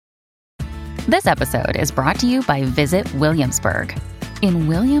This episode is brought to you by Visit Williamsburg. In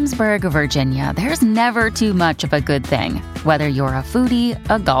Williamsburg, Virginia, there's never too much of a good thing. Whether you're a foodie,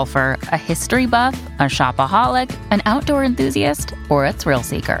 a golfer, a history buff, a shopaholic, an outdoor enthusiast, or a thrill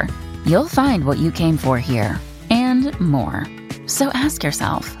seeker, you'll find what you came for here and more. So ask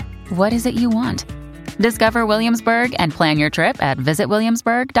yourself, what is it you want? Discover Williamsburg and plan your trip at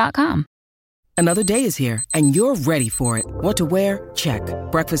visitwilliamsburg.com. Another day is here, and you're ready for it. What to wear? Check.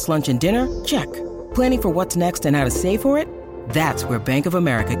 Breakfast, lunch, and dinner? Check. Planning for what's next and how to save for it? That's where Bank of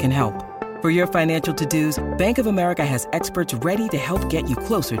America can help. For your financial to-dos, Bank of America has experts ready to help get you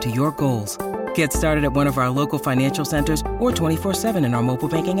closer to your goals. Get started at one of our local financial centers or 24/7 in our mobile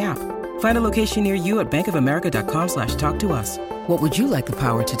banking app. Find a location near you at bankofamerica.com/talktous. What would you like the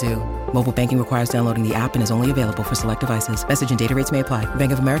power to do? Mobile banking requires downloading the app and is only available for select devices. Message and data rates may apply.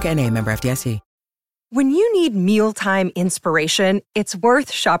 Bank of America N.A., member FDIC. When you need mealtime inspiration, it's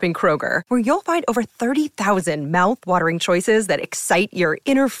worth shopping Kroger, where you'll find over 30,000 mouth-watering choices that excite your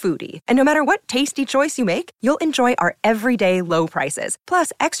inner foodie. And no matter what tasty choice you make, you'll enjoy our everyday low prices,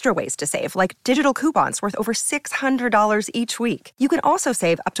 plus extra ways to save, like digital coupons worth over $600 each week. You can also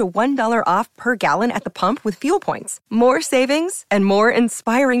save up to $1 off per gallon at the pump with fuel points. More savings and more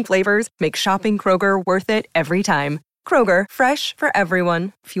inspiring flavors make shopping Kroger worth it every time. Kroger, fresh for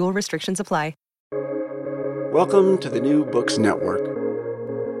everyone. Fuel restrictions apply. Welcome to the New Books Network.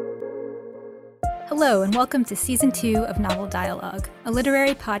 Hello, and welcome to Season 2 of Novel Dialogue, a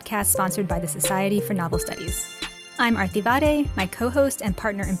literary podcast sponsored by the Society for Novel Studies. I'm Arti Vade. My co-host and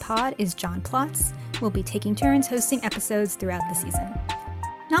partner in pod is John Plotz. We'll be taking turns hosting episodes throughout the season.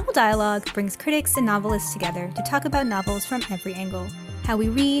 Novel Dialogue brings critics and novelists together to talk about novels from every angle, how we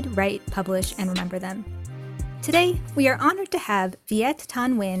read, write, publish, and remember them. Today, we are honored to have Viet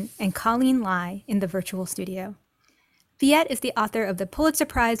Thanh Nguyen and Colleen Lai in the virtual studio. Viet is the author of the Pulitzer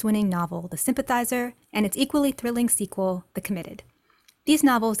Prize-winning novel The Sympathizer and its equally thrilling sequel, The Committed. These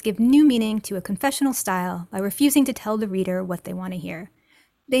novels give new meaning to a confessional style by refusing to tell the reader what they want to hear.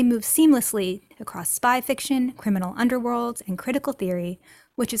 They move seamlessly across spy fiction, criminal underworlds, and critical theory,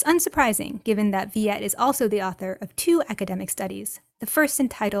 which is unsurprising given that Viet is also the author of 2 academic studies, the first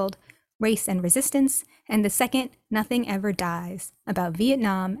entitled Race and Resistance, and the second, Nothing Ever Dies, about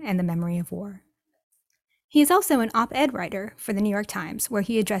Vietnam and the memory of war. He is also an op-ed writer for the New York Times, where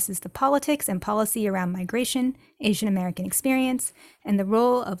he addresses the politics and policy around migration, Asian American experience, and the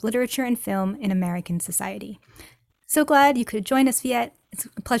role of literature and film in American society. So glad you could join us, Viet. It's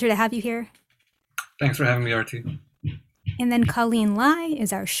a pleasure to have you here. Thanks for having me, Arti. And then Colleen Lai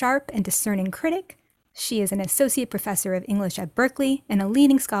is our sharp and discerning critic. She is an associate professor of English at Berkeley and a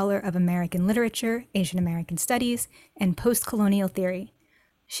leading scholar of American literature, Asian American studies, and post-colonial theory.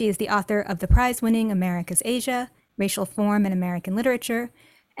 She is the author of the prize-winning America's Asia, Racial Form in American Literature,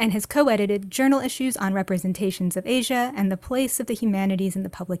 and has co-edited journal issues on representations of Asia and the place of the humanities in the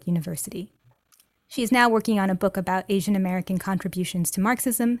public university. She is now working on a book about Asian American contributions to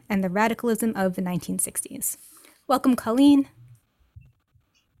Marxism and the radicalism of the 1960s. Welcome, Colleen.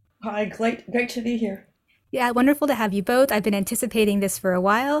 Hi, great to be here. Yeah, wonderful to have you both. I've been anticipating this for a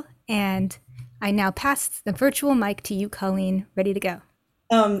while, and I now pass the virtual mic to you, Colleen, ready to go.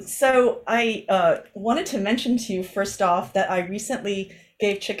 So I wanted to mention to you first off that I recently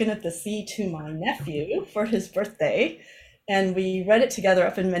gave Chicken of the Sea to my nephew for his birthday, and we read it together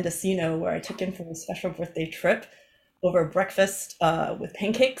up in Mendocino, where I took him for a special birthday trip over breakfast with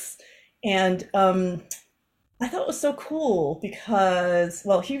pancakes. And I thought it was so cool because,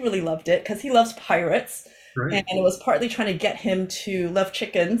 well, he really loved it because he loves pirates. Right. And it was partly trying to get him to love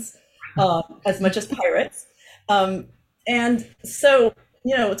chickens as much as pirates. And so,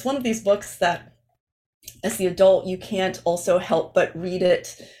 you know, it's one of these books that as the adult, you can't also help but read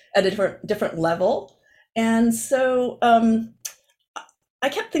it at a different level. And so I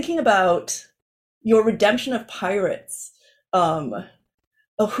kept thinking about your redemption of pirates,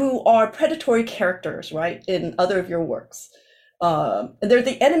 who are predatory characters, right, in other of your works. And they're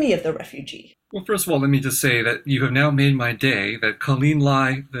the enemy of the refugee. Well, first of all, let me just say that you have now made my day, that Colleen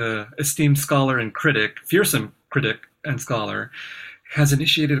Lai, the esteemed scholar and critic, fearsome critic and scholar, has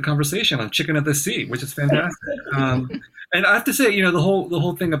initiated a conversation on Chicken of the Sea, which is fantastic. And I have to say, you know, the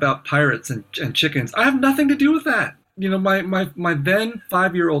whole thing about pirates and chickens, I have nothing to do with that. You know, my then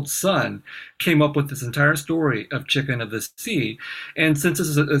 5-year-old son came up with this entire story of Chicken of the Sea. And since this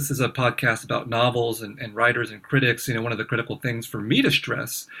is a podcast about novels and writers and critics, you know, one of the critical things for me to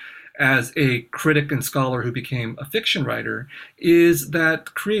stress as a critic and scholar who became a fiction writer is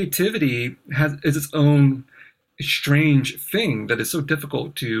that creativity is its own strange thing that is so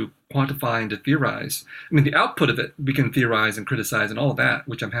difficult to quantify and to theorize. I mean, the output of it, we can theorize and criticize and all of that,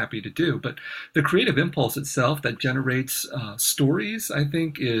 which I'm happy to do. But the creative impulse itself that generates stories, I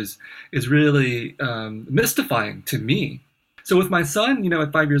think, is really mystifying to me. So with my son,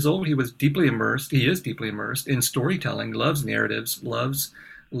 at 5 years old, he is deeply immersed in storytelling, loves narratives, loves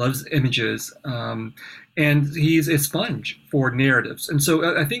images, and he's a sponge for narratives. And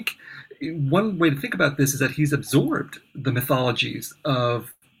so I think one way to think about this is that he's absorbed the mythologies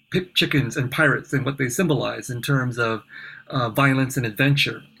of chickens and pirates and what they symbolize in terms of violence and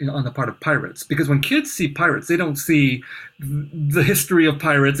adventure on the part of pirates. Because when kids see pirates, they don't see the history of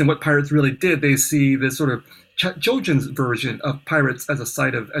pirates and what pirates really did. They see this sort of children's version of pirates as a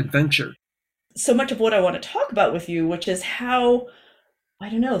site of adventure. So much of what I want to talk about with you, which is how, I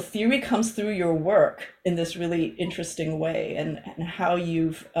don't know, theory comes through your work in this really interesting way, and how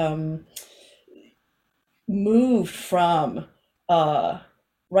you've moved from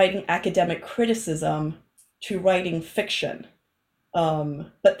writing academic criticism to writing fiction.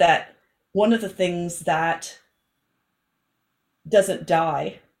 But that one of the things that doesn't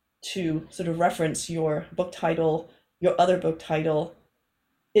die, to sort of reference your book title, your other book title,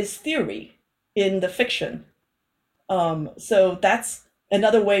 is theory in the fiction. So that's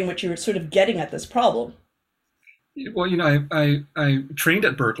another way in which you're sort of getting at this problem. Well, I trained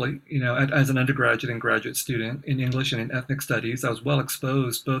at Berkeley, as an undergraduate and graduate student in English and in ethnic studies. I was well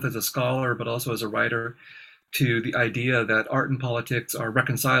exposed both as a scholar, but also as a writer, to the idea that art and politics are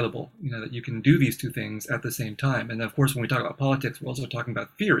reconcilable, that you can do these two things at the same time. And of course, when we talk about politics, we're also talking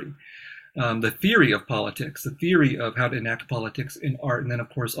about theory, the theory of politics, the theory of how to enact politics in art. And then, of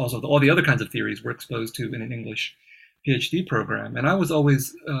course, also all the other kinds of theories we're exposed to in an English PhD program. And I was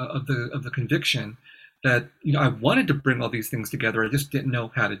always of the conviction that, I wanted to bring all these things together. I just didn't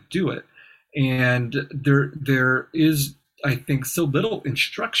know how to do it. And there is, I think, so little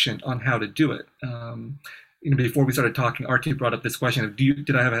instruction on how to do it. Before we started talking, Artie brought up this question of,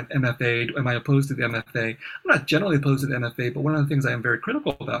 did I have an MFA? Am I opposed to the MFA? I'm not generally opposed to the MFA, but one of the things I am very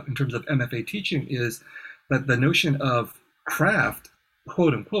critical about in terms of MFA teaching is that the notion of craft,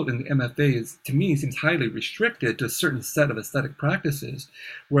 quote unquote, in the MFA to me, seems highly restricted to a certain set of aesthetic practices.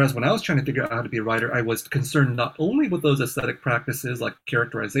 Whereas when I was trying to figure out how to be a writer, I was concerned not only with those aesthetic practices like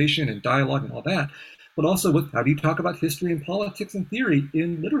characterization and dialogue and all that, but also with how do you talk about history and politics and theory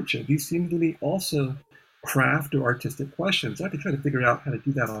in literature? These seem to be also craft or artistic questions. I had to try to figure out how to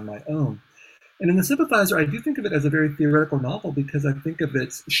do that on my own. And in The Sympathizer, I do think of it as a very theoretical novel because I think of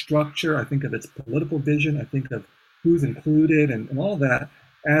its structure, I think of its political vision, I think of who's included and all that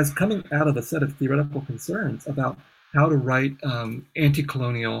as coming out of a set of theoretical concerns about how to write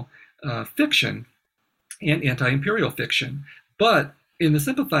anti-colonial fiction and anti-imperial fiction. But in The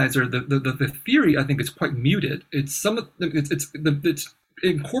Sympathizer, the theory, I think, is quite muted. It's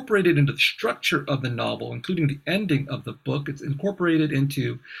incorporated into the structure of the novel, including the ending of the book. It's incorporated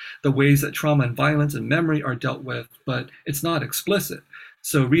into the ways that trauma and violence and memory are dealt with, but it's not explicit.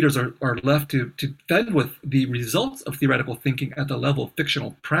 So readers are left to fend with the results of theoretical thinking at the level of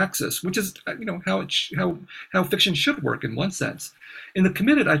fictional praxis, which is how fiction should work in one sense. In The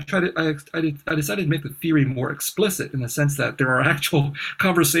Committed, I decided to make the theory more explicit in the sense that there are actual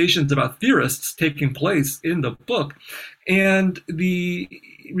conversations about theorists taking place in the book, and the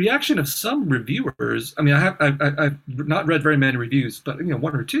reaction of some reviewers, I mean, I've not read very many reviews, but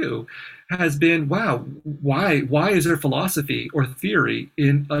one or two, has been, wow, why is there philosophy or theory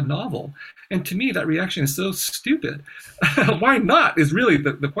in a novel? And to me, that reaction is so stupid. Why not is really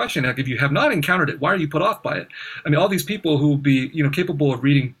the question. Like, if you have not encountered it, why are you put off by it? I mean, all these people who would be capable of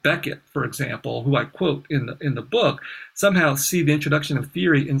reading Beckett, for example, who I quote in the book, somehow see the introduction of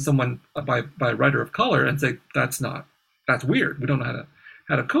theory in someone by a writer of color and say, that's weird. We don't know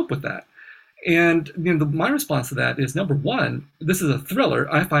how to cope with that. And my response to that is, number one, this is a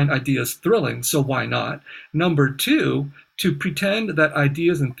thriller. I find ideas thrilling, so why not? Number two, to pretend that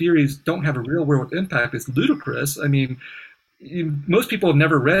ideas and theories don't have a real world impact is ludicrous. I mean, most people have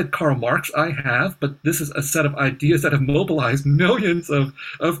never read Karl Marx. I have, but this is a set of ideas that have mobilized millions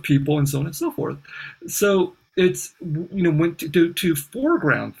of people and so on and so forth. So it's, when to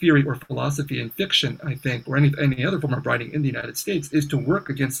foreground theory or philosophy in fiction, I think, or any other form of writing in the United States, is to work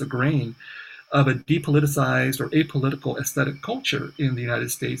against the grain of a depoliticized or apolitical aesthetic culture in the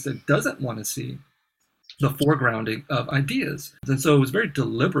United States that doesn't want to see the foregrounding of ideas. And so it was very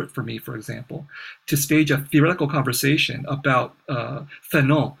deliberate for me, for example, to stage a theoretical conversation about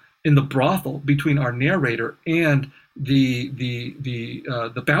Fanon in the brothel between our narrator and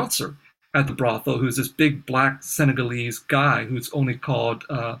the bouncer at the brothel, who's this big black Senegalese guy who's only called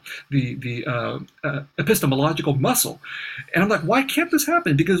the epistemological muscle. And I'm like, why can't this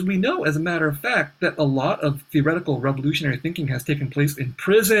happen? Because we know, as a matter of fact, that a lot of theoretical revolutionary thinking has taken place in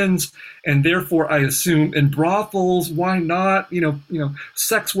prisons, and therefore I assume in brothels. Why not?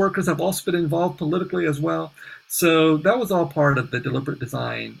 Sex workers have also been involved politically as well. So that was all part of the deliberate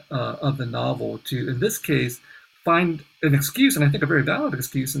design of the novel to, in this case, find an excuse, and I think a very valid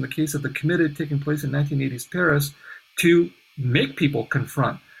excuse in the case of The Committed taking place in 1980s Paris, to make people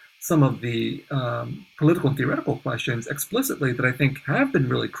confront some of the political and theoretical questions explicitly that I think have been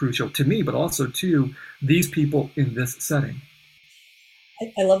really crucial to me, but also to these people in this setting.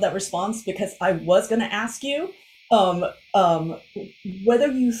 I love that response, because I was going to ask you whether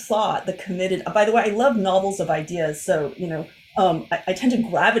you thought The Committed, by the way, I love novels of ideas, so, I tend to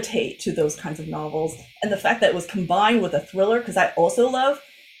gravitate to those kinds of novels, and the fact that it was combined with a thriller, because I also love,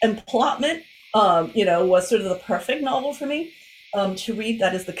 and Plotman, was sort of the perfect novel for me to read.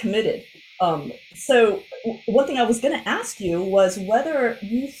 That is The Committed. So one thing I was going to ask you was whether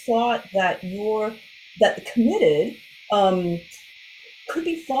you thought that The Committed could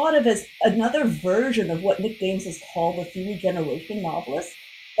be thought of as another version of what Nick Games has called the theory generation novelists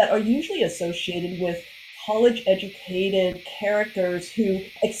that are usually associated with college-educated characters who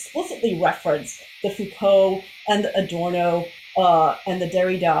explicitly reference the Foucault and the Adorno and the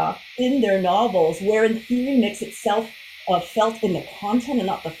Derrida in their novels, wherein theory makes itself felt in the content and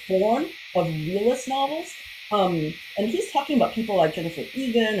not the form of realist novels. And he's talking about people like Jennifer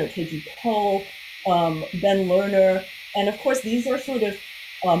Egan or Teju Cole, Ben Lerner, and of course these are sort of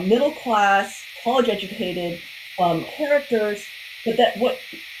middle-class, college-educated characters, but that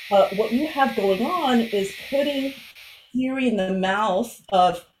what you have going on is putting theory in the mouth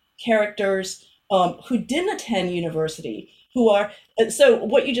of characters who didn't attend university, who are, so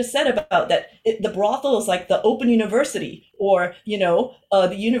what you just said about that, the brothel is like the open university, or,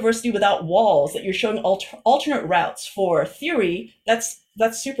 the university without walls, that you're showing alternate routes for theory, that's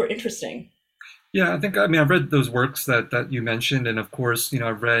super interesting. Yeah, I've read those works that you mentioned, and of course,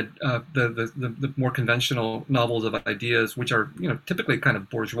 I've read the more conventional novels of ideas, which are, typically kind of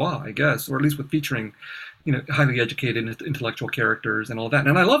bourgeois, I guess, or at least with featuring, highly educated intellectual characters and all that.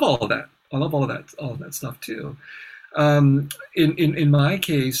 And I love all of that. I love all of that stuff too. In my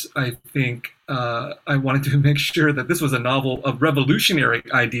case, I think I wanted to make sure that this was a novel of revolutionary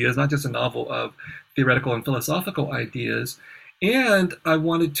ideas, not just a novel of theoretical and philosophical ideas. And I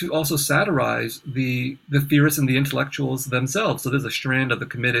wanted to also satirize the theorists and the intellectuals themselves. So there's a strand of The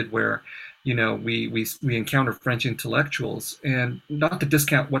Committed where, we encounter French intellectuals, and not to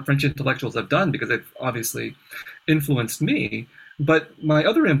discount what French intellectuals have done, because they've obviously influenced me. But one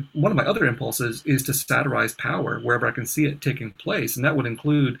of my other impulses is to satirize power wherever I can see it taking place, and that would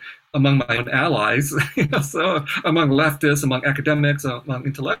include among my own allies, so among leftists, among academics, among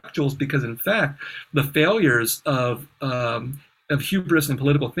intellectuals, because in fact, the failures of hubris and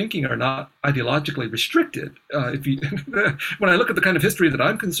political thinking are not ideologically restricted. When I look at the kind of history that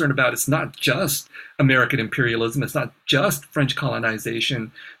I'm concerned about, it's not just American imperialism, it's not just French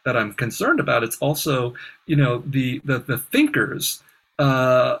colonization that I'm concerned about. It's also, the thinkers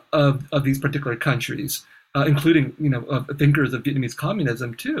of these particular countries, including, thinkers of Vietnamese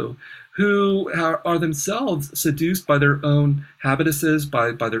communism too, who are themselves seduced by their own habituses,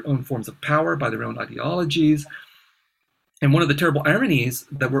 by their own forms of power, by their own ideologies. And one of the terrible ironies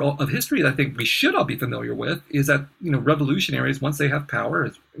of history that I think we should all be familiar with is that, revolutionaries, once they have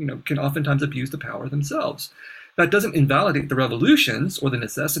power, can oftentimes abuse the power themselves. That doesn't invalidate the revolutions or the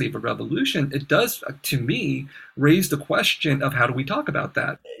necessity of a revolution. It does, to me, raise the question of how do we talk about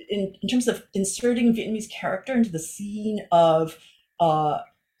that? In terms of inserting Vietnamese character into the scene of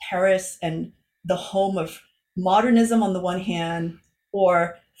Paris and the home of modernism on the one hand,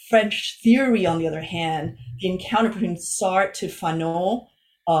 or French theory on the other hand, the encounter between Sartre to Fanon,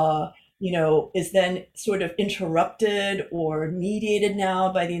 is then sort of interrupted or mediated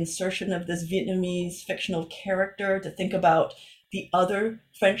now by the insertion of this Vietnamese fictional character to think about the other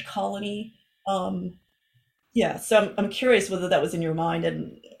French colony. So I'm curious whether that was in your mind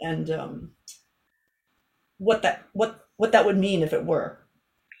and what that would mean if it were.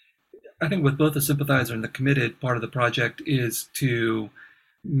 I think with both The Sympathizer and The Committed, part of the project is to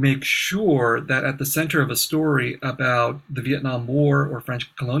make sure that at the center of a story about the Vietnam War or French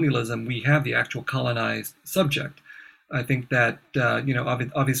colonialism, we have the actual colonized subject. I think that,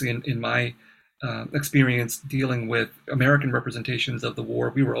 obviously in my experience dealing with American representations of the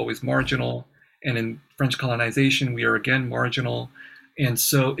war, we were always marginal. And in French colonization, we are again marginal. And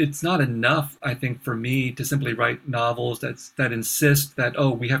so it's not enough, I think, for me to simply write novels that insist that, oh,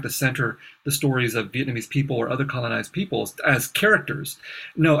 we have to center the stories of Vietnamese people or other colonized peoples as characters.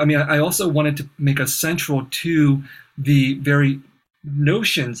 No, I mean, I also wanted to make us central to the very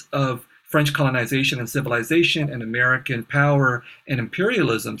notions of French colonization and civilization and American power and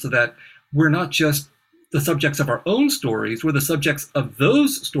imperialism, so that we're not just the subjects of our own stories, we're the subjects of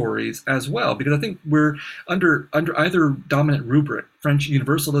those stories as well. Because I think we're under either dominant rubric, French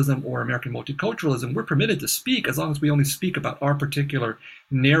universalism or American multiculturalism, we're permitted to speak as long as we only speak about our particular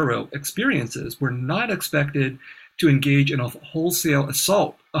narrow experiences. We're not expected to engage in a wholesale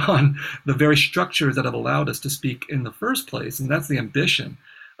assault on the very structures that have allowed us to speak in the first place. And that's the ambition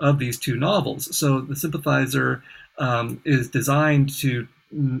of these two novels. So The Sympathizer is designed to,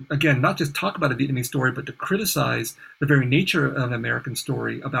 again, not just talk about a Vietnamese story, but to criticize the very nature of an American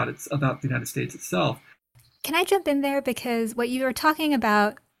story about the United States itself. Can I jump in there? Because what you were talking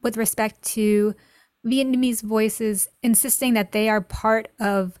about with respect to Vietnamese voices insisting that they are part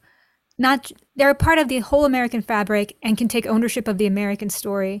of they're part of the whole American fabric and can take ownership of the American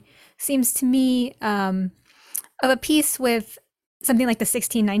story seems to me of a piece with something like the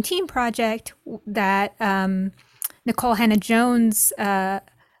 1619 Project that Nicole Hannah-Jones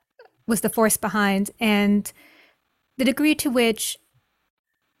was the force behind, and the degree to which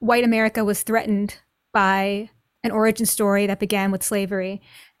white America was threatened by an origin story that began with slavery.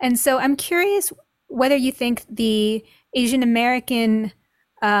 And so I'm curious whether you think the Asian American,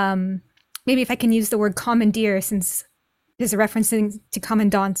 maybe if I can use the word commandeer, since there's a referencing to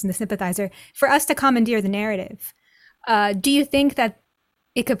commandants in The Sympathizer, for us to commandeer the narrative, do you think that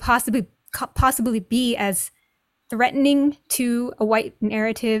it could possibly be as threatening to a white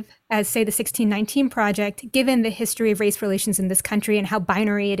narrative as, say, the 1619 Project, given the history of race relations in this country and how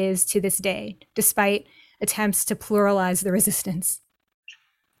binary it is to this day, despite attempts to pluralize the resistance?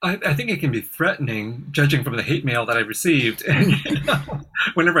 I think it can be threatening, judging from the hate mail that I received. And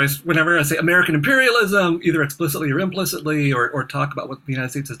whenever I say American imperialism, either explicitly or implicitly, or talk about what the United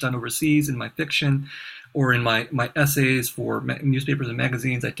States has done overseas in my fiction, or in my essays for newspapers and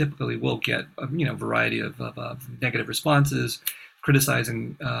magazines, I typically will get a variety of negative responses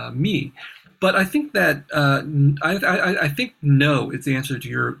criticizing me. But I think that I think no is the answer to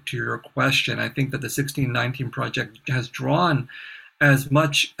your question. I think that the 1619 Project has drawn as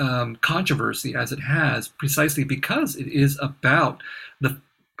much controversy as it has, precisely because it is about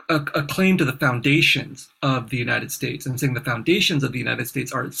a claim to the foundations of the United States, and saying the foundations of the United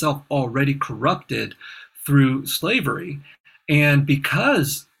States are itself already corrupted through slavery. And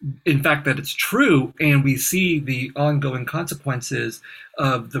because, in fact, that it's true, and we see the ongoing consequences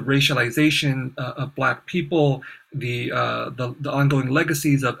of the racialization of Black people, the ongoing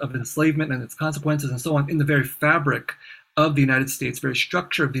legacies of enslavement and its consequences and so on in the very fabric of the United States, very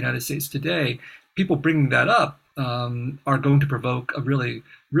structure of the United States today, people bringing that up are going to provoke a really,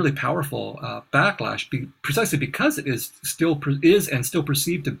 really powerful backlash, precisely because it is still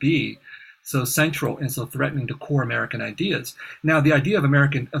perceived to be so central and so threatening to core American ideas. Now, the idea of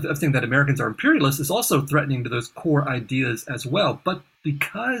saying that Americans are imperialists is also threatening to those core ideas as well. But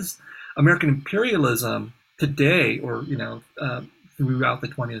because American imperialism today, or throughout the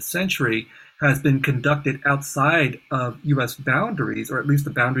 20th century, has been conducted outside of U.S. boundaries, or at least the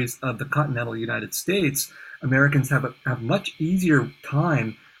boundaries of the continental United States, Americans have a much easier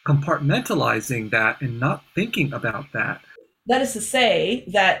time compartmentalizing that and not thinking about that. That is to say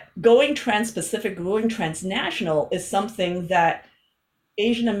that going trans-Pacific, going transnational is something that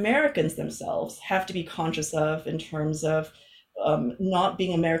Asian Americans themselves have to be conscious of in terms of not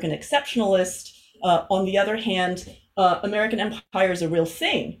being American exceptionalist. On the other hand, American empire is a real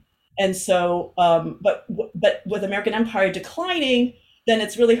thing. And so, but with American empire declining, then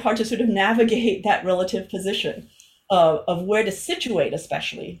it's really hard to sort of navigate that relative position of where to situate,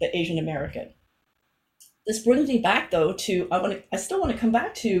 especially the Asian American. This brings me back, though, to I still want to come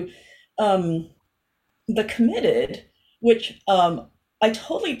back to The Committed, which I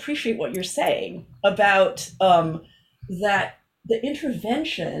totally appreciate what you're saying about that the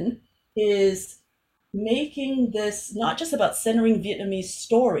intervention is making this not just about centering Vietnamese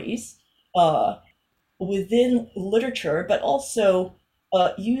stories within literature, but also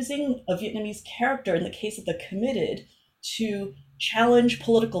using a Vietnamese character, in the case of The Committed, to challenge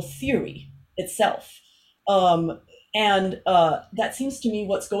political theory itself. And that seems to me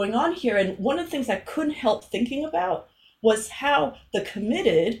what's going on here. And one of the things I couldn't help thinking about was how The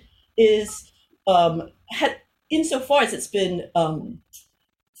Committed is, insofar as it's been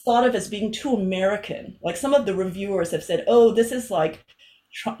thought of as being too American. Like some of the reviewers have said, oh, this is like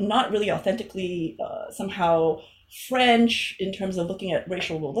not really authentically somehow French in terms of looking at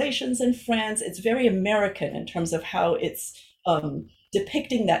racial relations in France. It's very American in terms of how it's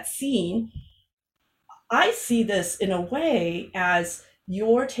depicting that scene. I see this in a way as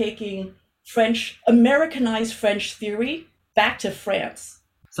you're taking Americanized French theory back to France.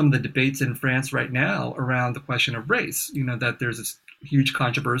 Some of the debates in France right now around the question of race, that there's this huge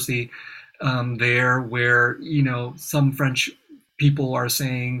controversy there where, some French people are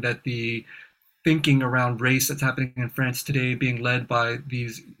saying that the thinking around race that's happening in France today, being led by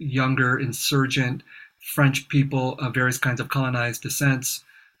these younger insurgent French people of various kinds of colonized descents,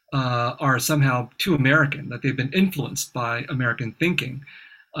 are somehow too American, that they've been influenced by American thinking,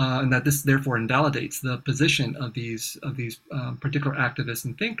 and that this therefore invalidates the position of these particular activists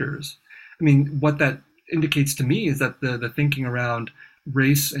and thinkers. I mean, what that indicates to me is that the thinking around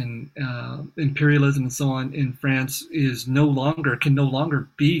race and imperialism and so on in France can no longer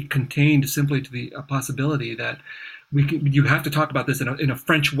be contained simply to the possibility that you have to talk about this in a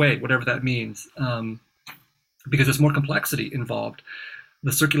French way, whatever that means, because there's more complexity involved.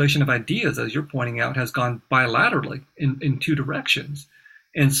 The circulation of ideas, as you're pointing out, has gone bilaterally in two directions.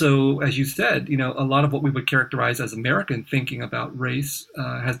 And so, as you said, a lot of what we would characterize as American thinking about race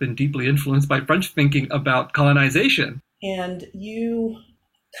has been deeply influenced by French thinking about colonization. And you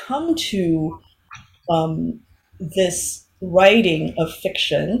come to this writing of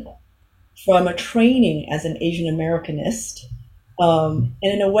fiction from a training as an Asian Americanist. And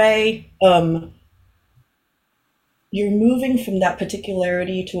in a way, you're moving from that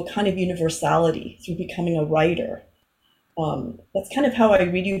particularity to a kind of universality through becoming a writer. That's kind of how I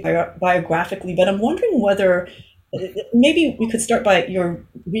read you biographically, but I'm wondering whether maybe we could start by your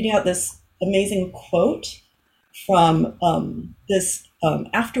reading out this amazing quote from this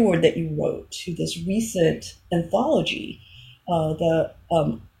afterword that you wrote to this recent anthology. The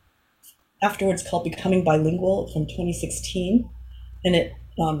afterword's called Becoming Bilingual from 2016, and it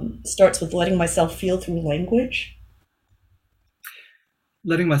starts with letting myself feel through language.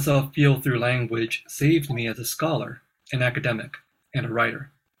 Letting myself feel through language saved me as a scholar, an academic, and a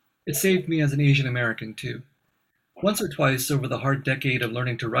writer. It saved me as an Asian American, too. Once or twice over the hard decade of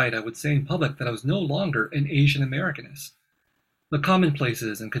learning to write, I would say in public that I was no longer an Asian Americanist. The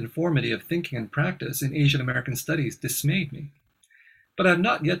commonplaces and conformity of thinking and practice in Asian American studies dismayed me. But I have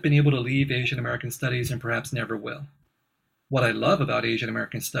not yet been able to leave Asian American studies and perhaps never will. What I love about Asian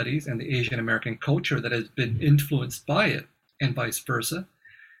American studies and the Asian American culture that has been influenced by it, and vice versa,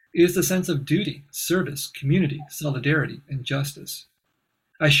 is the sense of duty, service, community, solidarity, and justice.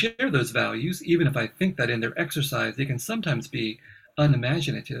 I share those values, even if I think that in their exercise they can sometimes be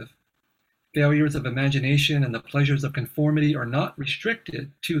unimaginative. Failures of imagination and the pleasures of conformity are not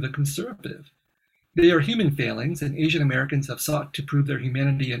restricted to the conservative. They are human failings, and Asian Americans have sought to prove their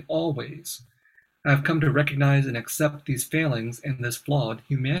humanity in all ways. I have come to recognize and accept these failings and this flawed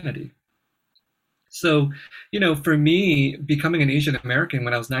humanity. So, for me, becoming an Asian American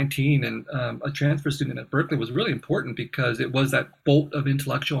when I was 19 and a transfer student at Berkeley was really important because it was that bolt of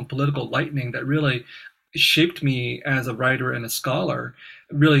intellectual and political lightning that really shaped me as a writer and a scholar,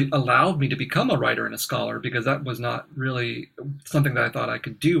 really allowed me to become a writer and a scholar, because that was not really something that I thought I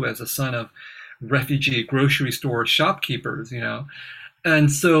could do as a son of refugee grocery store shopkeepers,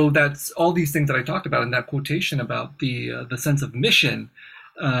 And so that's all these things that I talked about in that quotation about the sense of mission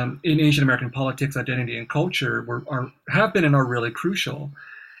in Asian American politics, identity, and culture have been and are really crucial.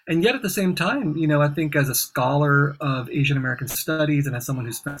 And yet at the same time, I think as a scholar of Asian American studies and as someone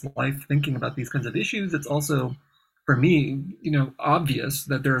who spends life thinking about these kinds of issues, it's also, for me, obvious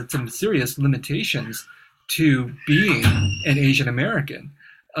that there are some serious limitations to being an Asian American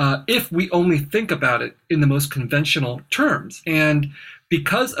if we only think about it in the most conventional terms. And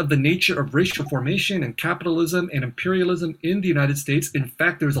because of the nature of racial formation and capitalism and imperialism in the United States, in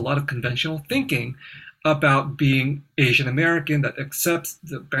fact, there's a lot of conventional thinking about being Asian American that accepts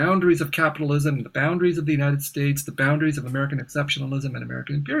the boundaries of capitalism, the boundaries of the United States, the boundaries of American exceptionalism and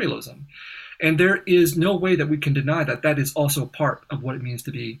American imperialism. And there is no way that we can deny that that is also part of what it means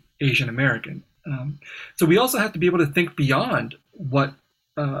to be Asian American. So we also have to be able to think beyond what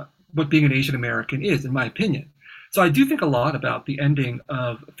being an Asian American is, in my opinion. So I do think a lot about the ending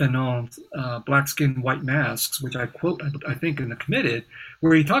of Fanon's Black Skin, White Masks, which I quote, I think, in The Committed,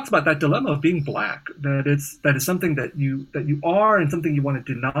 where he talks about that dilemma of being Black, that is something that you are and something you want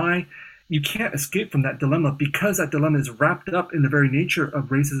to deny. You can't escape from that dilemma because that dilemma is wrapped up in the very nature of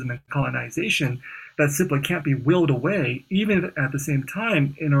racism and colonization that simply can't be willed away, even if at the same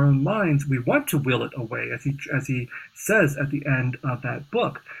time, in our own minds, we want to will it away, as he says at the end of that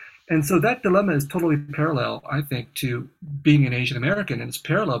book. And so that dilemma is totally parallel, I think, to being an Asian American. And it's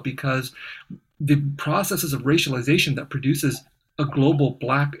parallel because the processes of racialization that produces a global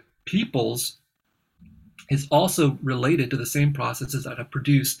Black peoples is also related to the same processes that have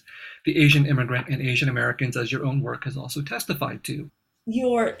produced the Asian immigrant and Asian Americans, as your own work has also testified to.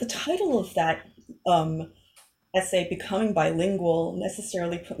 The title of that essay, Becoming Bilingual,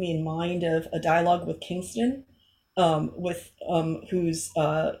 necessarily put me in mind of a dialogue with Kingston, whose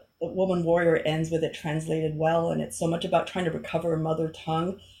Woman Warrior ends with it translated well, and it's so much about trying to recover a mother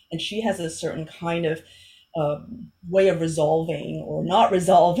tongue, and she has a certain kind of way of resolving or not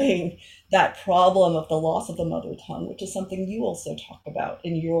resolving that problem of the loss of the mother tongue, which is something you also talk about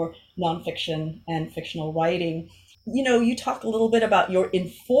in your nonfiction and fictional writing. You talk a little bit about your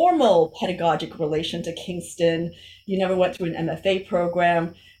informal pedagogic relation to Kingston. You never went through an MFA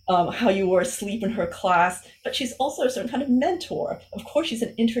program, how you were asleep in her class, but she's also a certain kind of mentor. Of course, she's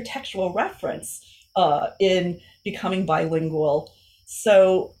an intertextual reference in Becoming Bilingual.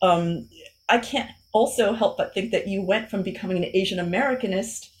 So I can't also help but think that you went from becoming an Asian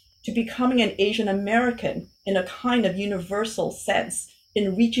Americanist to becoming an Asian American in a kind of universal sense,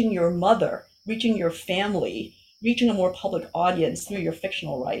 in reaching your mother, reaching your family, reaching a more public audience through your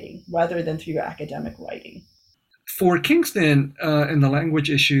fictional writing rather than through your academic writing. For Kingston and the language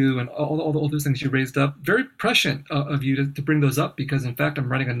issue and all those things you raised up, very prescient of you to bring those up, because in fact I'm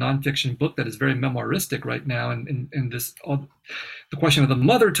writing a nonfiction book that is very memoiristic right now, and the question of the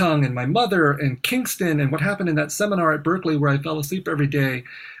mother tongue and my mother and Kingston and what happened in that seminar at Berkeley where I fell asleep every day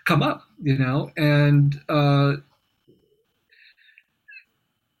come up, and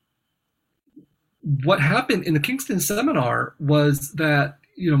what happened in the Kingston seminar was that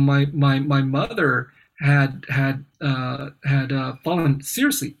my mother had fallen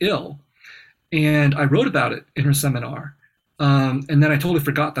seriously ill, and I wrote about it in her seminar, and then I totally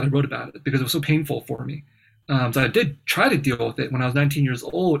forgot that I wrote about it because it was so painful for me. So I did try to deal with it when I was 19 years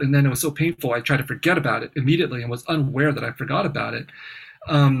old, and then it was so painful I tried to forget about it immediately and was unaware that I forgot about it.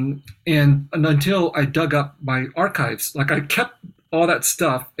 And until I dug up my archives, like I kept all that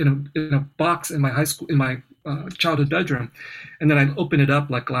stuff in a box in my childhood bedroom, and then I opened it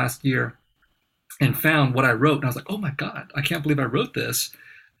up like last year and found what I wrote, and I was like, oh my God, I can't believe I wrote this.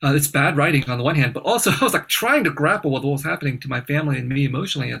 It's bad writing on the one hand, but also I was like trying to grapple with what was happening to my family and me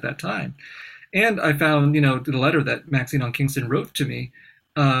emotionally at that time. And I found, the letter that Maxine on Kingston wrote to me,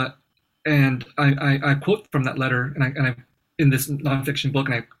 and I quote from that letter, and I in this nonfiction book,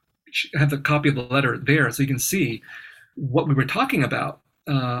 and I have the copy of the letter there, so you can see what we were talking about.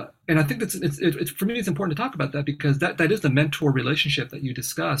 And I think it's for me, it's important to talk about that, because that is the mentor relationship that you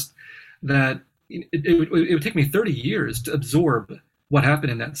discussed. That it would take me 30 years to absorb what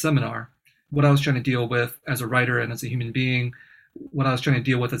happened in that seminar, what I was trying to deal with as a writer and as a human being, what I was trying to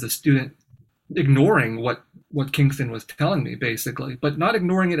deal with as a student, ignoring what Kingston was telling me, basically, but not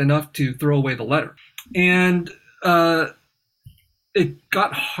ignoring it enough to throw away the letter. And it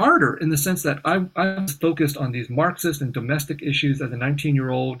got harder in the sense that I was focused on these Marxist and domestic issues as a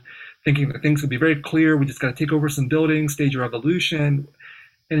 19-year-old, thinking that things would be very clear. We just got to take over some buildings, stage a revolution.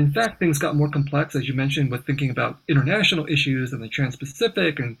 And in fact, things got more complex, as you mentioned, with thinking about international issues and the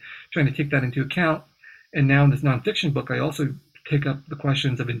Trans-Pacific and trying to take that into account. And now in this nonfiction book, I also take up the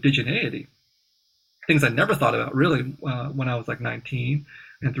questions of indigeneity, things I never thought about really when I was like 19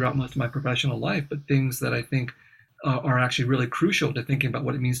 and throughout most of my professional life, but things that I think are actually really crucial to thinking about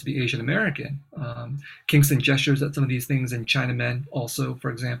what it means to be Asian American. Kingston gestures at some of these things in Chinamen also,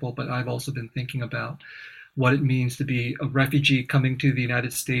 for example, but I've also been thinking about what it means to be a refugee coming to the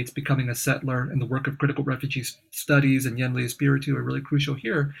United States, becoming a settler, and the work of critical refugee studies and Yen Lei Espiritu are really crucial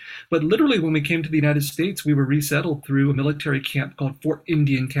here. But literally, when we came to the United States, we were resettled through a military camp called Fort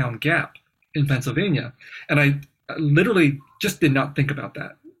Indiantown Gap in Pennsylvania. And I literally just did not think about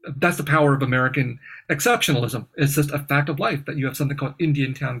that. That's the power of American exceptionalism. It's just a fact of life that you have something called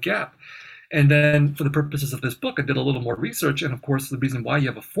Indiantown Gap. And then for the purposes of this book, I did a little more research. And of course, the reason why you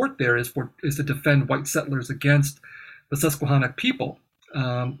have a fort there is to defend white settlers against the Susquehannock people,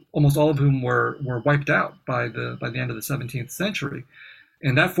 almost all of whom were wiped out by the end of the 17th century.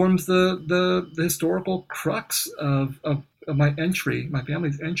 And that forms the historical crux of my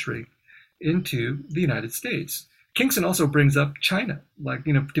family's entry into the United States. Kingston also brings up China, like,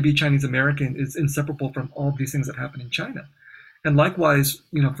 to be Chinese American is inseparable from all of these things that happen in China. And likewise,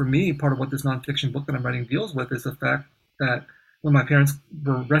 for me, part of what this nonfiction book that I'm writing deals with is the fact that when my parents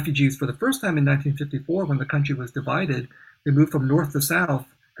were refugees for the first time in 1954, when the country was divided, they moved from north to south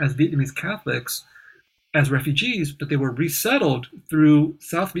as Vietnamese Catholics as refugees, but they were resettled through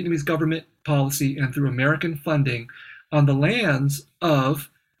South Vietnamese government policy and through American funding on the lands of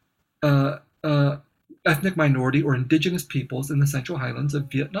ethnic minority or indigenous peoples in the Central Highlands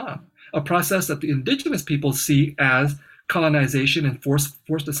of Vietnam. a process that the indigenous peoples see as colonization and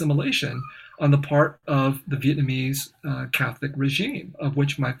forced assimilation on the part of the Vietnamese Catholic regime, of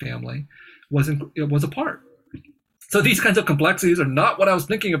which my family was a part. So these kinds of complexities are not what I was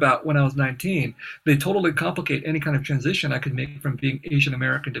thinking about when I was 19. They totally complicate any kind of transition I could make from being Asian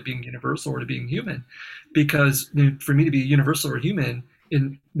American to being universal or to being human. Because for me to be universal or human,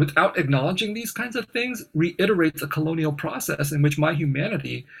 without acknowledging these kinds of things, reiterates a colonial process in which my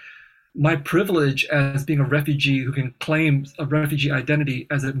humanity, my privilege as being a refugee who can claim a refugee identity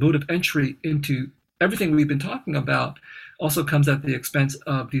as a mode of entry into everything we've been talking about, also comes at the expense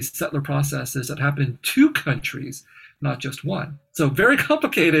of these settler processes that happen in two countries, not just one. So very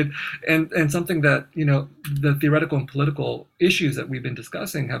complicated, and something that, the theoretical and political issues that we've been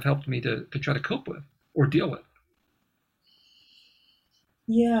discussing have helped me to try to cope with or deal with.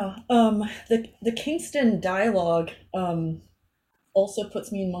 Yeah, the Kingston dialogue also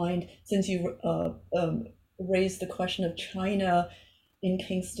puts me in mind, since you raised the question of China in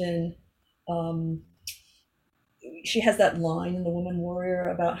Kingston. She has that line in The Woman Warrior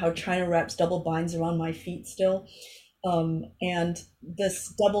about how China wraps double binds around my feet still. And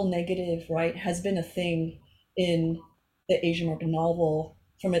this double negative, right, has been a thing in the Asian American novel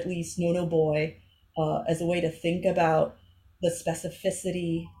from at least No No Boy, as a way to think about the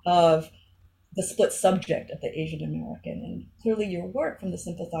specificity of the split subject of the Asian American. And clearly your work from The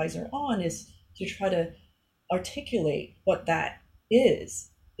Sympathizer on is to try to articulate what that is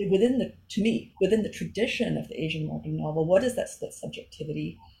within the tradition of the Asian American novel. What is that split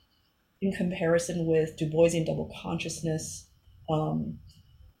subjectivity in comparison with Du Boisian double consciousness,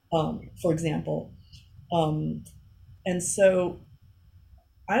 for example? And so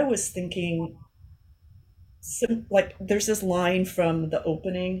I was thinking, there's this line from the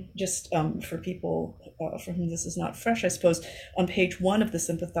opening, just for people for whom this is not fresh, I suppose, on page 1 of The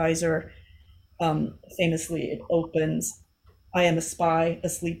Sympathizer, famously it opens, "I am a spy, a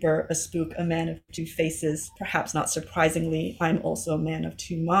sleeper, a spook, a man of two faces. Perhaps not surprisingly, I'm also a man of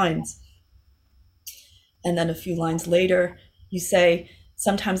two minds." And then a few lines later, you say,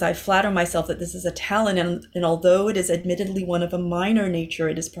 "Sometimes I flatter myself that this is a talent, and although it is admittedly one of a minor nature,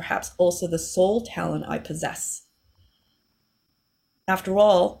 it is perhaps also the sole talent I possess. After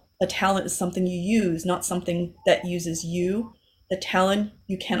all, a talent is something you use, not something that uses you. The talent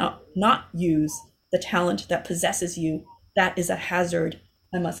you cannot not use, the talent that possesses you, that is a hazard,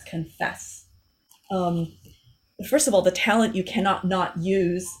 I must confess." First of all, the talent you cannot not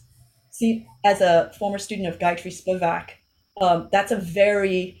use. See, as a former student of Gayatri Spivak, that's a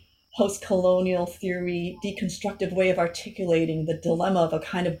very post-colonial theory, deconstructive way of articulating the dilemma of a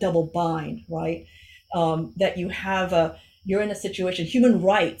kind of double bind, right? That you're in a situation, human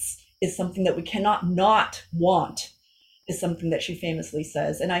rights is something that we cannot not want, is something that she famously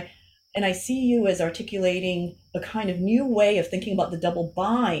says. And I see you as articulating a kind of new way of thinking about the double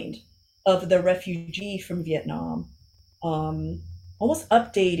bind of the refugee from Vietnam, almost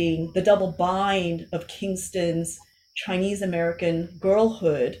updating the double bind of Kingston's Chinese American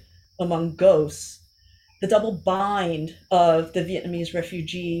girlhood among ghosts, the double bind of the Vietnamese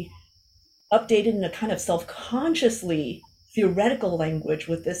refugee, updated in a kind of self-consciously theoretical language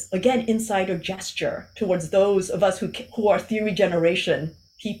with this, again, insider gesture towards those of us who are theory generation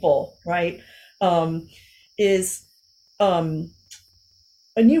people, right? Is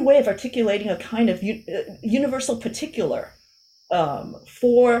a new way of articulating a kind of universal particular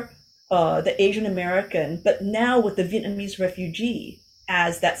for the Asian American, but now with the Vietnamese refugee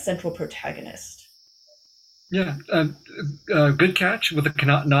as that central protagonist. Yeah, good catch with a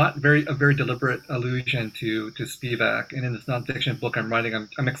cannot not, a very deliberate allusion to Spivak. And in this nonfiction book I'm writing,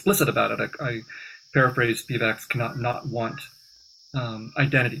 I'm explicit about it. I paraphrase Spivak's cannot not want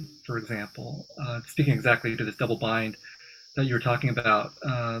identity, for example, speaking exactly to this double bind that you were talking about,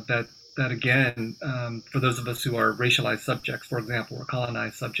 that again, for those of us who are racialized subjects, for example, or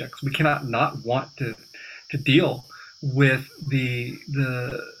colonized subjects, we cannot not want to deal with the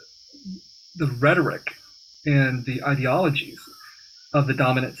rhetoric and the ideologies of the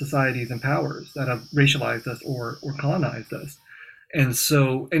dominant societies and powers that have racialized us or colonized us. And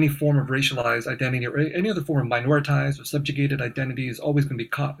so any form of racialized identity or any other form of minoritized or subjugated identity is always going to be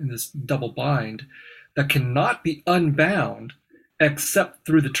caught in this double bind that cannot be unbound except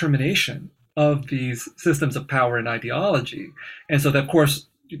through the termination of these systems of power and ideology. And so that, of course,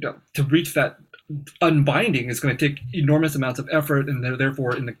 to reach that unbinding is going to take enormous amounts of effort, and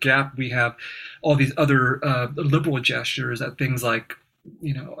therefore in the gap we have all these other liberal gestures at things like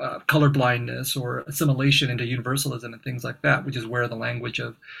color blindness or assimilation into universalism and things like that, which is where the language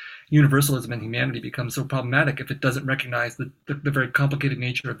of universalism and humanity becomes so problematic if it doesn't recognize the very complicated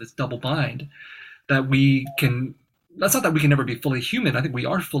nature of this double bind, that we can, that's not that we can never be fully human. I think we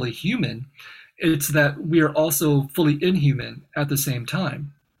are fully human. It's that we are also fully inhuman at the same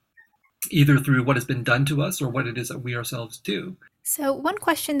time, either through what has been done to us or what it is that we ourselves do. So one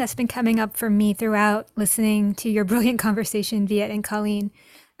question that's been coming up for me throughout listening to your brilliant conversation, Viet and Colleen,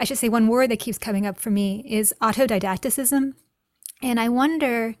 I should say one word that keeps coming up for me is autodidacticism. And I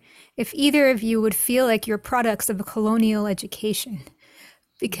wonder if either of you would feel like you're products of a colonial education,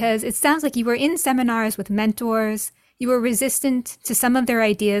 because it sounds like you were in seminars with mentors, you were resistant to some of their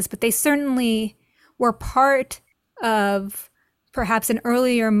ideas, but they certainly were part of perhaps an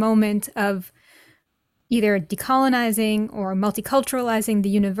earlier moment of either decolonizing or multiculturalizing the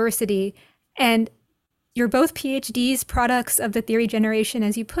university. And you're both PhDs, products of the theory generation,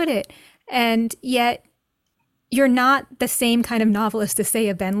 as you put it. And yet you're not the same kind of novelist as, say,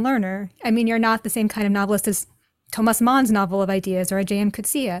 a Ben Lerner. I mean, you're not the same kind of novelist as Thomas Mann's novel of ideas or a J.M.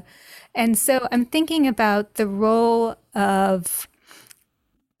 Coetzee. And so I'm thinking about the role of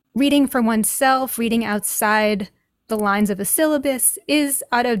reading for oneself, reading outside the lines of a syllabus. Is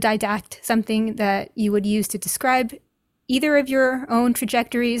autodidact something that you would use to describe either of your own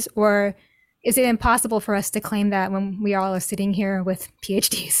trajectories, or is it impossible for us to claim that when we all are sitting here with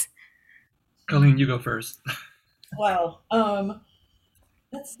PhDs? Colleen, you go first. Wow.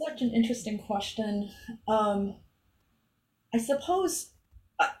 That's such an interesting question. I suppose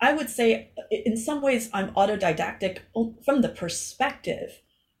I would say in some ways I'm autodidactic from the perspective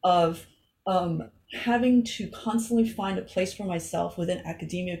of having to constantly find a place for myself within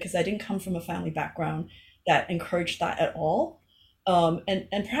academia, because I didn't come from a family background that encouraged that at all. And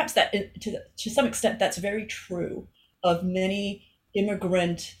perhaps that to some extent that's very true of many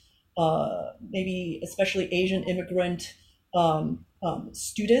immigrant, maybe especially Asian immigrant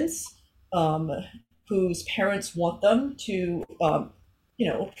students whose parents want them to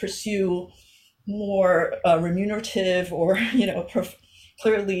pursue more remunerative or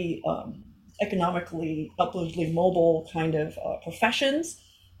clearly economically upwardly mobile kind of professions.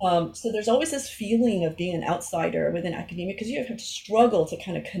 So there's always this feeling of being an outsider within academia, because you have to struggle to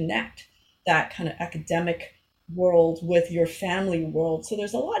kind of connect that kind of academic world with your family world. So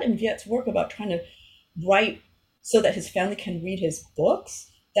there's a lot in Viet's work about trying to write so that his family can read his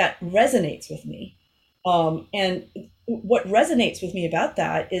books that resonates with me. And what resonates with me about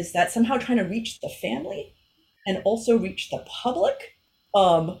that is that somehow trying to reach the family and also reach the public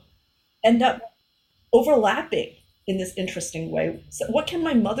end up overlapping in this interesting way. So what can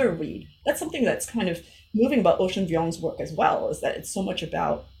my mother read? That's something that's kind of moving about Ocean Vuong's work as well, is that it's so much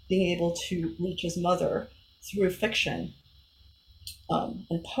about being able to reach his mother through fiction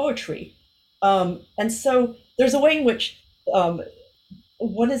and poetry. And so there's a way in which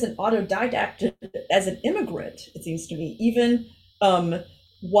one is an autodidact as an immigrant, it seems to me, even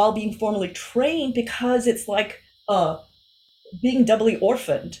while being formally trained, because it's like being doubly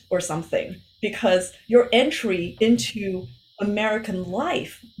orphaned or something, because your entry into American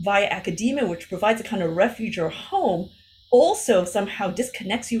life via academia, which provides a kind of refuge or home, also somehow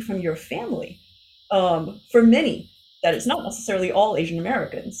disconnects you from your family. For many, that is not necessarily all Asian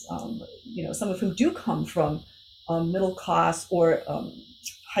Americans, some of whom do come from middle class or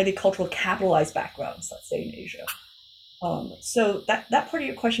highly cultural capitalized backgrounds, let's say in Asia. So that part of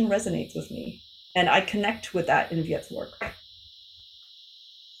your question resonates with me, and I connect with that in Viet's work.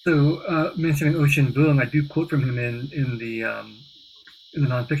 So mentioning Ocean Vuong, I do quote from him in the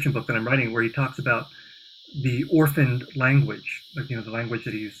nonfiction book that I'm writing, where he talks about the orphaned language, like the language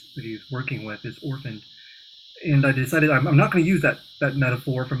that he's working with is orphaned. And I decided I'm not going to use that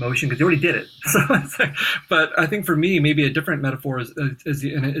metaphor from Ocean, because he already did it. So but I think for me, maybe a different metaphor is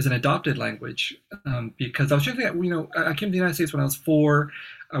an adopted language, because I was thinking that I came to the United States when I was 4.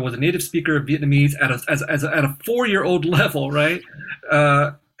 I was a native speaker of Vietnamese at a 4-year-old level, right?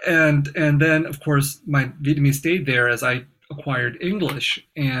 And then of course my Vietnamese stayed there as I acquired English,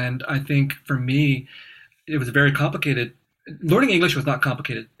 and I think for me it was very complicated. Learning English was not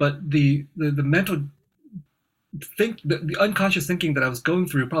complicated, but the mental the unconscious thinking that I was going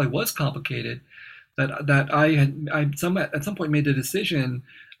through probably was complicated. That I at some point made the decision,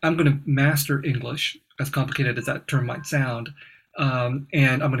 I'm going to master English, as complicated as that term might sound, and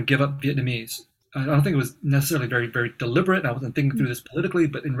I'm going to give up Vietnamese. I don't think it was necessarily very, very deliberate. I wasn't thinking through this politically,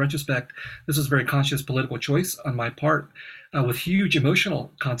 but in retrospect, this was a very conscious political choice on my part, with huge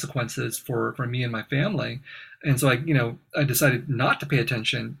emotional consequences for me and my family. And so I decided not to pay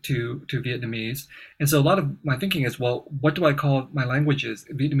attention to Vietnamese. And so a lot of my thinking is, well, what do I call my languages?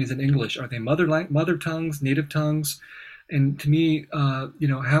 Vietnamese and English, are they mother tongues, native tongues? And to me, how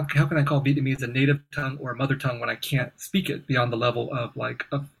can I call Vietnamese a native tongue or a mother tongue when I can't speak it beyond the level of like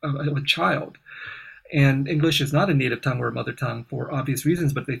a child? And English is not a native tongue or a mother tongue for obvious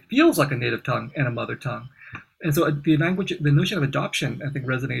reasons, but it feels like a native tongue and a mother the notion of adoption, I think,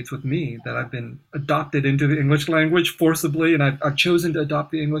 resonates with me, that I've been adopted into the English language forcibly, and I've chosen to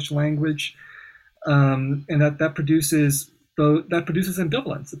adopt the English language, and that produces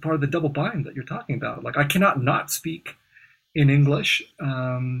ambivalence, part of the double bind that you're talking about. Like, I cannot not speak in English,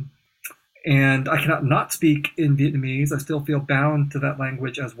 and I cannot not speak in Vietnamese. I still feel bound to that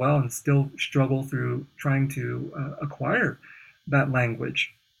language as well, and still struggle through trying to acquire that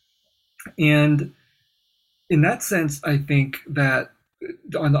language. And in that sense, I think that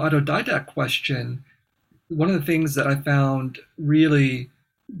on the autodidact question, one of the things that I found really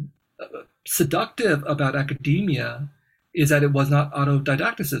seductive about academia is that it was not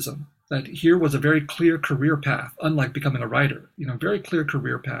autodidacticism. That here was a very clear career path, unlike becoming a writer, very clear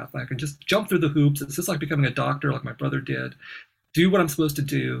career path. I can just jump through the hoops. It's just like becoming a doctor, like my brother did, do what I'm supposed to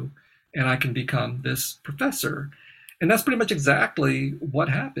do, and I can become this professor. And that's pretty much exactly what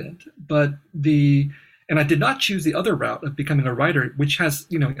happened. And I did not choose the other route of becoming a writer, which has,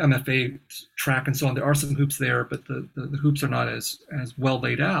 MFA track and so on. There are some hoops there, but the hoops are not as well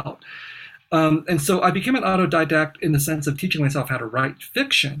laid out. And so I became an autodidact in the sense of teaching myself how to write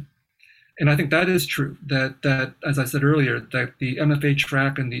fiction. And I think that is true, that as I said earlier, that the MFA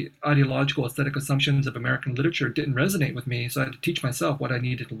track and the ideological aesthetic assumptions of American literature didn't resonate with me. So I had to teach myself what I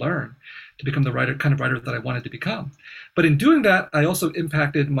needed to learn to become the kind of writer that I wanted to become. But in doing that, I also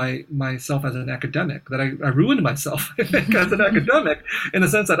impacted myself as an academic, that I ruined myself as an academic, in the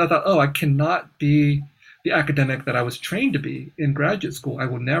sense that I thought, I cannot be the academic that I was trained to be in graduate school. I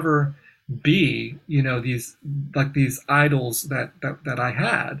will never be, these idols that I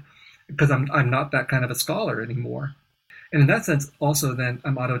had, because I'm not that kind of a scholar anymore. And in that sense, also then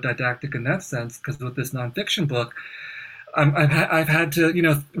I'm autodidactic in that sense, because with this nonfiction book, I've had to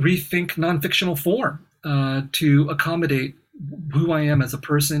rethink nonfictional form to accommodate who I am as a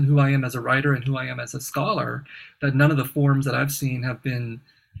person, who I am as a writer, and who I am as a scholar. That none of the forms that I've seen have been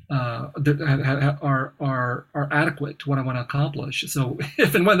are adequate to what I want to accomplish. So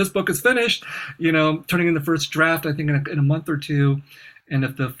if and when this book is finished, turning in the first draft, I think in a month or two. And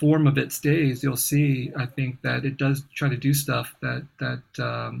if the form of it stays, you'll see, I think, that it does try to do stuff that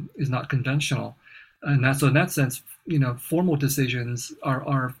is not conventional. And so in that sense, formal decisions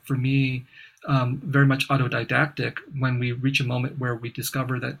are for me, very much autodidactic when we reach a moment where we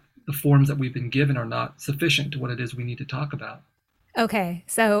discover that the forms that we've been given are not sufficient to what it is we need to talk about. Okay,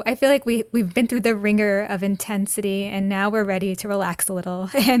 so I feel like we've been through the ringer of intensity, and now we're ready to relax a little.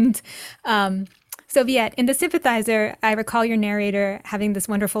 And so Viet, in The Sympathizer, I recall your narrator having this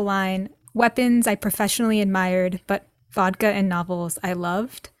wonderful line, "Weapons I professionally admired, but vodka and novels I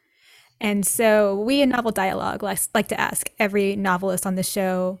loved." And so we in Novel Dialogue like to ask every novelist on the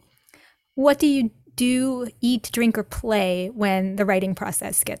show, what do you do, eat, drink, or play when the writing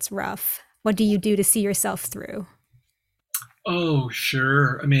process gets rough? What do you do to see yourself through? Oh,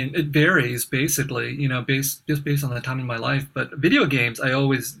 sure. I mean, it varies basically, based on the time in my life. But video games I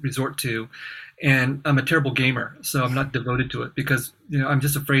always resort to. And I'm a terrible gamer, so I'm not devoted to it because, I'm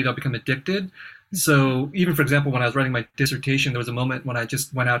just afraid I'll become addicted. So even, for example, when I was writing my dissertation, there was a moment when I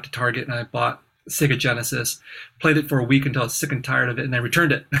just went out to Target and I bought Sega Genesis, played it for a week until I was sick and tired of it, and then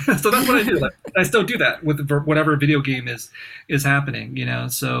returned it. So that's what I do. I still do that with whatever video game is happening,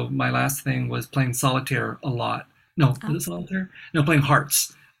 So my last thing was playing solitaire a lot. No, is it solitaire? No, playing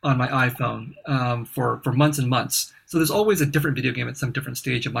Hearts on my iPhone for months and months. So there's always a different video game at some different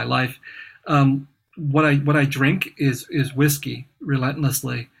stage of my life. What I drink is whiskey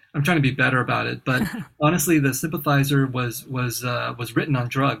relentlessly. I'm trying to be better about it, but honestly, The Sympathizer was written on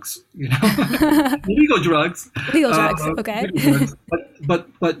drugs, legal drugs. Legal drugs, okay. Legal drugs. But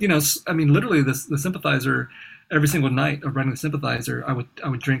I mean, literally, The Sympathizer, every single night of writing The Sympathizer, I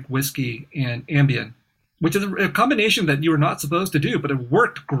would drink whiskey and Ambien, which is a combination that you were not supposed to do, but it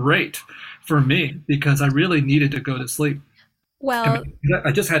worked great for me because I really needed to go to sleep. Well,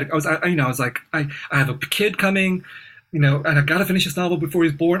 I just had, I was like, I have a kid coming, and I got to finish this novel before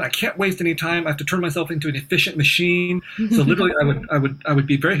he's born. I can't waste any time. I have to turn myself into an efficient machine. So literally I would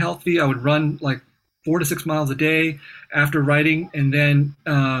be very healthy. I would run like 4 to 6 miles a day after writing, and then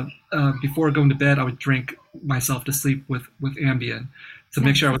before going to bed, I would drink myself to sleep with Ambien to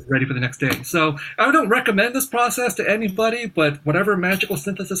make sure I was ready for the next day. So I don't recommend this process to anybody, but whatever magical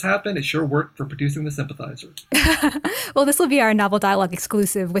synthesis happened, it sure worked for producing the sympathizer. Well, this will be our Novel Dialogue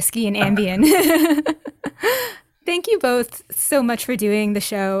exclusive, whiskey and Ambien. Thank you both so much for doing the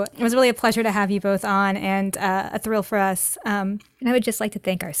show. It was really a pleasure to have you both on, and a thrill for us. And I would just like to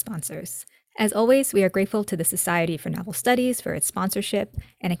thank our sponsors. As always, we are grateful to the Society for Novel Studies for its sponsorship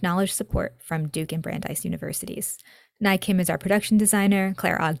and acknowledged support from Duke and Brandeis Universities. Nai Kim is our production designer,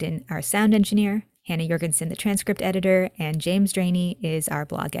 Claire Ogden, our sound engineer, Hannah Jorgensen, the transcript editor, and James Draney is our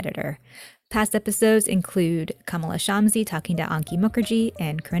blog editor. Past episodes include Kamala Shamsi talking to Anki Mukherjee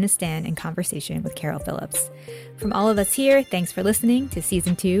and Corinna Stan in conversation with Carol Phillips. From all of us here, thanks for listening to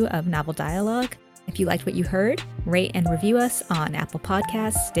Season 2 of Novel Dialogue. If you liked what you heard, rate and review us on Apple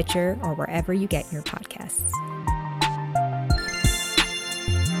Podcasts, Stitcher, or wherever you get your podcasts.